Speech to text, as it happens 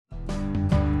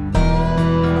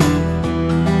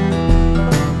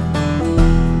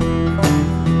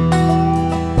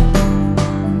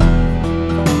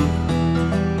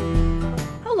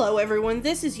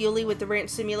this is Ully with the Ranch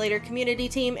Simulator community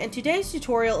team, and today's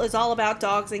tutorial is all about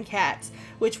dogs and cats,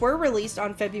 which were released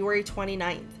on February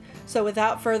 29th. So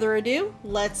without further ado,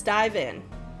 let's dive in.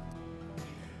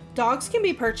 Dogs can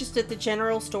be purchased at the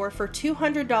general store for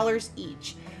 $200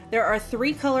 each. There are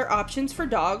 3 color options for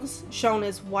dogs, shown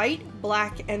as white,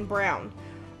 black, and brown.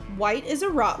 White is a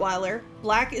Rottweiler,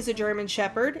 black is a German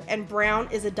Shepherd, and brown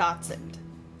is a Dachshund.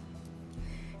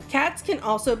 Cats can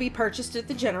also be purchased at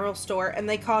the general store, and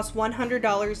they cost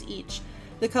 $100 each.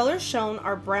 The colors shown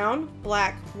are brown,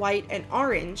 black, white, and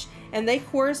orange, and they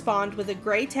correspond with a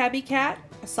gray tabby cat,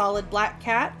 a solid black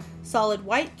cat, solid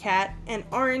white cat, and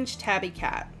orange tabby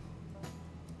cat.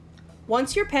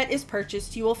 Once your pet is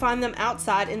purchased, you will find them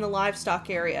outside in the livestock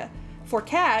area. For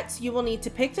cats, you will need to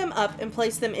pick them up and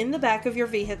place them in the back of your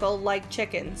vehicle like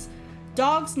chickens.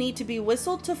 Dogs need to be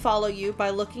whistled to follow you by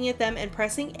looking at them and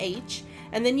pressing H,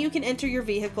 and then you can enter your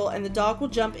vehicle and the dog will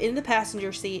jump in the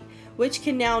passenger seat, which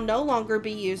can now no longer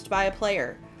be used by a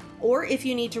player. Or if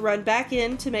you need to run back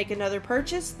in to make another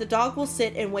purchase, the dog will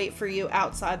sit and wait for you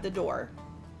outside the door.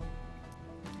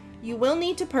 You will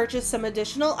need to purchase some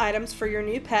additional items for your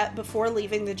new pet before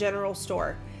leaving the general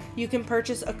store. You can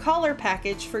purchase a collar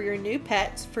package for your new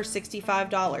pets for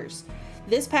 $65.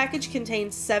 This package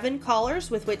contains 7 collars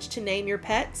with which to name your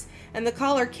pets, and the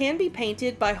collar can be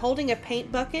painted by holding a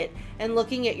paint bucket and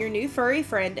looking at your new furry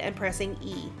friend and pressing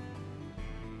E.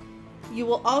 You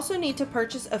will also need to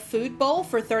purchase a food bowl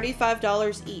for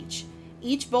 $35 each.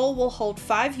 Each bowl will hold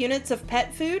 5 units of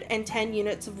pet food and 10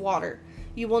 units of water.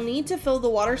 You will need to fill the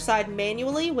water side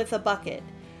manually with a bucket.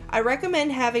 I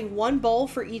recommend having 1 bowl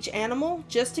for each animal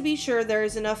just to be sure there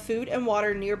is enough food and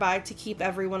water nearby to keep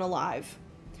everyone alive.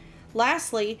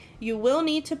 Lastly, you will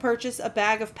need to purchase a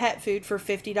bag of pet food for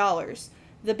 $50.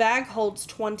 The bag holds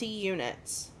 20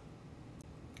 units.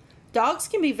 Dogs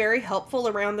can be very helpful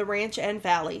around the ranch and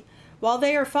valley. While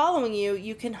they are following you,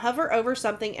 you can hover over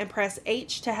something and press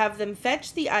H to have them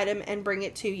fetch the item and bring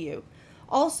it to you.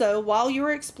 Also, while you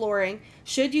are exploring,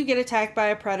 should you get attacked by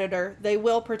a predator, they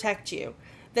will protect you.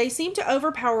 They seem to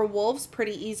overpower wolves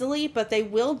pretty easily, but they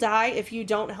will die if you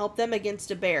don't help them against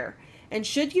a bear. And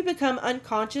should you become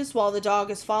unconscious while the dog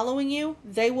is following you,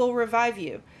 they will revive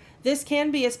you. This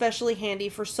can be especially handy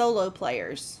for solo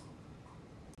players.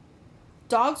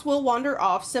 Dogs will wander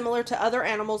off similar to other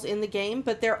animals in the game,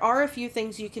 but there are a few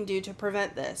things you can do to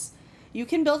prevent this. You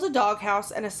can build a doghouse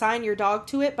and assign your dog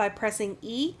to it by pressing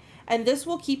E, and this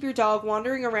will keep your dog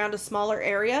wandering around a smaller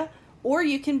area, or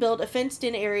you can build a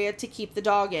fenced-in area to keep the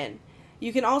dog in.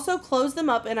 You can also close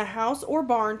them up in a house or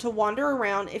barn to wander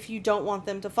around if you don't want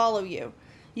them to follow you.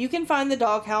 You can find the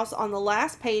doghouse on the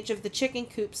last page of the chicken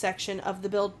coop section of the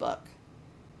build book.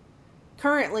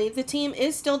 Currently, the team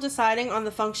is still deciding on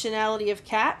the functionality of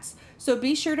cats, so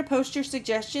be sure to post your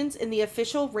suggestions in the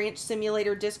official Ranch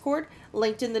Simulator Discord,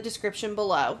 linked in the description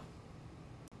below.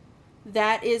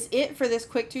 That is it for this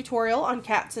quick tutorial on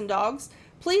cats and dogs.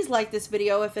 Please like this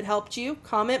video if it helped you,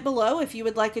 comment below if you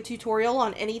would like a tutorial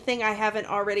on anything I haven't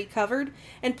already covered,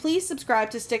 and please subscribe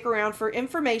to stick around for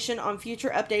information on future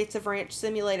updates of Ranch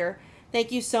Simulator.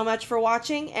 Thank you so much for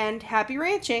watching, and happy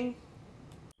ranching!